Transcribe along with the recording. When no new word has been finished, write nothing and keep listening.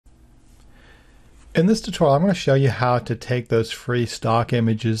In this tutorial, I'm going to show you how to take those free stock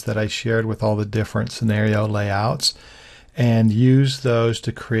images that I shared with all the different scenario layouts and use those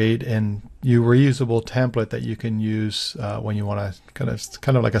to create a reusable template that you can use when you want to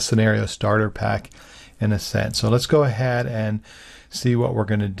kind of like a scenario starter pack in a sense. So let's go ahead and see what we're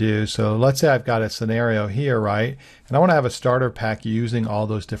going to do. So let's say I've got a scenario here, right? And I want to have a starter pack using all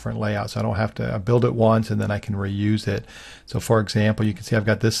those different layouts. I don't have to build it once and then I can reuse it. So for example, you can see I've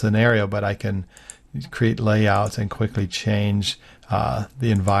got this scenario, but I can create layouts and quickly change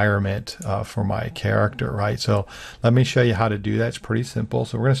the environment for my character, right? So let me show you how to do that. It's pretty simple.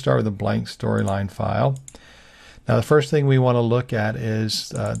 So we're going to start with a blank storyline file. Now the first thing we want to look at is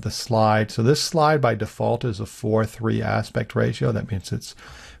the slide. So this slide by default is a 4:3 aspect ratio. That means it's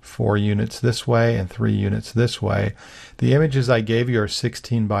 4 units this way and 3 units this way. The images I gave you are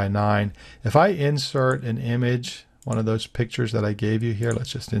 16 by 9. If I insert an image, one of those pictures that I gave you here,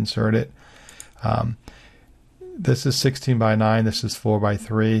 let's just insert it. This is 16 by 9, this is 4 by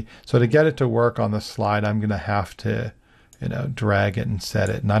 3. So to get it to work on the slide, I'm going to have to, drag it and set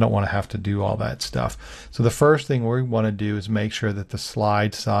it. And I don't want to have to do all that stuff. So the first thing we want to do is make sure that the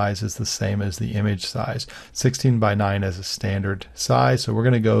slide size is the same as the image size. 16 by 9 is a standard size. So we're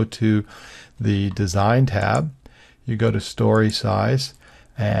going to go to the Design tab. You go to Story Size.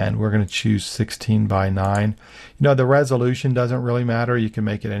 And we're going to choose 16 by 9. The resolution doesn't really matter. You can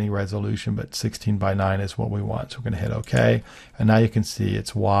make it any resolution, but 16 by 9 is what we want. So we're going to hit OK. And now you can see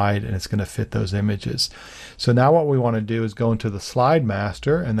it's wide and it's going to fit those images. So now what we want to do is go into the Slide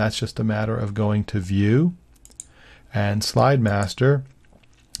Master, and that's just a matter of going to View and Slide Master.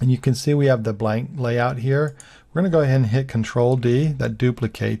 And you can see we have the blank layout here. We're going to go ahead and hit Control D. That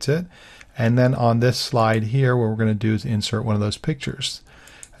duplicates it. And then on this slide here, what we're going to do is insert one of those pictures.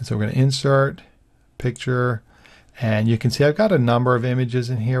 And so we're going to insert picture, and you can see I've got a number of images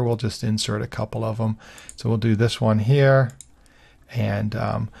in here. We'll just insert a couple of them. So we'll do this one here, and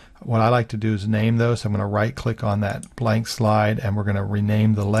what I like to do is name those. So I'm going to right click on that blank slide, and we're going to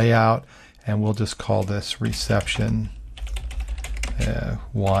rename the layout, and we'll just call this Reception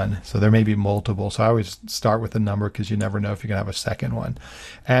 1. So there may be multiple, so I always start with a number because you never know if you're going to have a second one.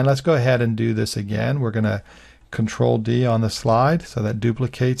 And let's go ahead and do this again. We're going to Control D on the slide, so that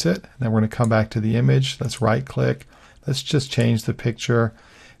duplicates it. Then we're going to come back to the image. Let's right click. Let's just change the picture,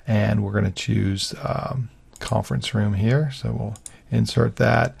 and we're going to choose conference room here. So we'll insert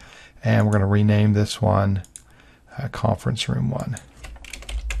that, and we're going to rename this one conference room 1.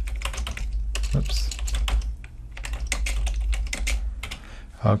 Oops.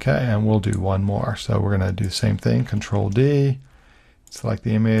 Okay, and we'll do one more. So we're going to do the same thing. Control D, select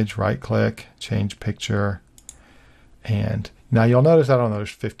the image, right click, change picture. And now you'll notice I don't know, there's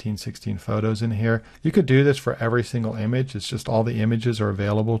 15, 16 photos in here. You could do this for every single image. It's just all the images are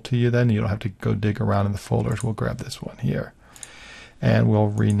available to you then. You don't have to go dig around in the folders. We'll grab this one here. And we'll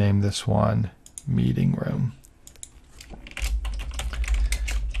rename this one Meeting Room.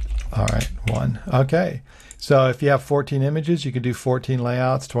 All right, 1. Okay. So if you have 14 images, you can do 14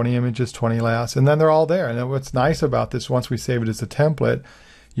 layouts, 20 images, 20 layouts, and then they're all there. And then what's nice about this, once we save it as a template,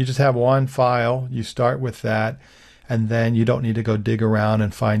 you just have one file. You start with that. And then you don't need to go dig around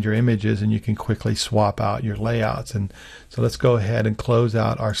and find your images, and you can quickly swap out your layouts. And so let's go ahead and close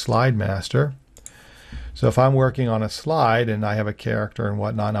out our Slide Master. So if I'm working on a slide and I have a character and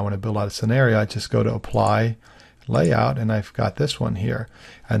whatnot, and I want to build out a scenario, I just go to Apply Layout, and I've got this one here.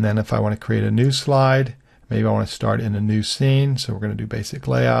 And then if I want to create a new slide, maybe I want to start in a new scene. So we're going to do basic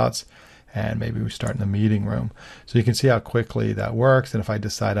layouts, and maybe we start in the meeting room. So you can see how quickly that works. And if I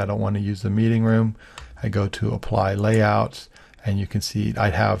decide I don't want to use the meeting room, I go to Apply Layouts, and you can see I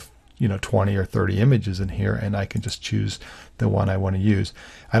have 20 or 30 images in here, and I can just choose the one I want to use.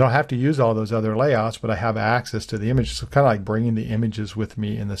 I don't have to use all those other layouts, but I have access to the images. So kind of like bringing the images with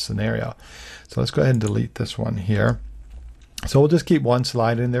me in the scenario. So let's go ahead and delete this one here. So we'll just keep one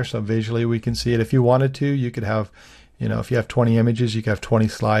slide in there so visually we can see it. If you wanted to, you could have, if you have 20 images, you could have 20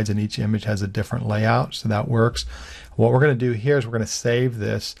 slides, and each image has a different layout. So that works. What we're going to do here is we're going to save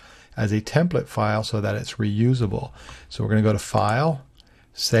this as a template file so that it's reusable. So we're going to go to File,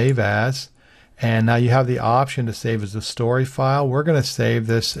 Save As, and now you have the option to save as a story file. We're going to save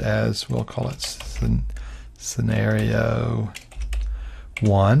this as, we'll call it Scenario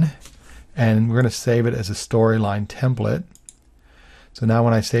 1, and we're going to save it as a storyline template. So now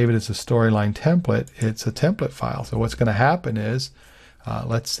when I save it as a storyline template, it's a template file. So what's going to happen is,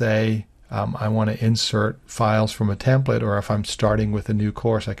 let's say I want to insert files from a template, or if I'm starting with a new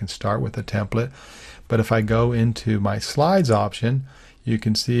course, I can start with a template. But if I go into my slides option, you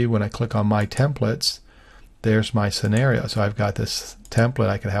can see when I click on My Templates, there's my scenario. So I've got this template.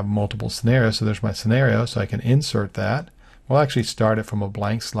 I can have multiple scenarios. So there's my scenario. So I can insert that. We'll actually start it from a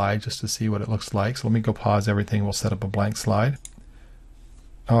blank slide just to see what it looks like. So let me go pause everything. We'll set up a blank slide.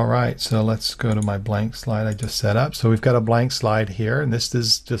 All right, so let's go to my blank slide I just set up. So we've got a blank slide here, and this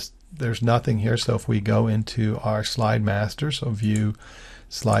is just, there's nothing here. So if we go into our slide master, so view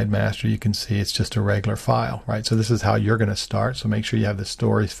slide master, you can see it's just a regular file, right? So this is how you're going to start. So make sure you have the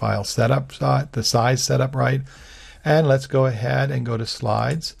stories file set up, the size set up right. And let's go ahead and go to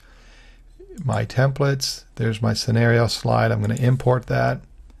slides, my templates. There's my scenario slide. I'm going to import that.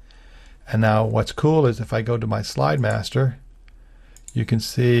 And now what's cool is if I go to my slide master, you can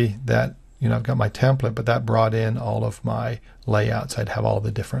see that, you know, I've got my template, but that brought in all of my layouts. I'd have all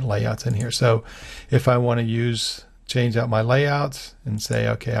the different layouts in here. So if I want to change out my layouts and say,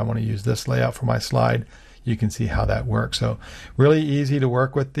 okay, I want to use this layout for my slide, you can see how that works. So really easy to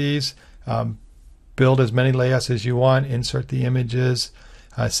work with these. Build as many layouts as you want, insert the images,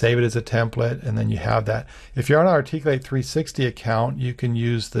 save it as a template, and then you have that. If you're on an Articulate 360 account, you can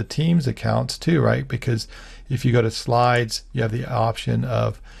use the Teams accounts too, right? Because if you go to slides, you have the option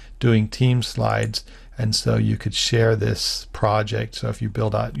of doing team slides, and so you could share this project. So if you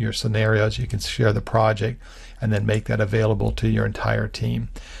build out your scenarios, you can share the project and then make that available to your entire team.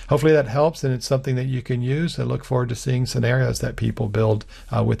 Hopefully that helps, and it's something that you can use. I look forward to seeing scenarios that people build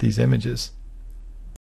with these images.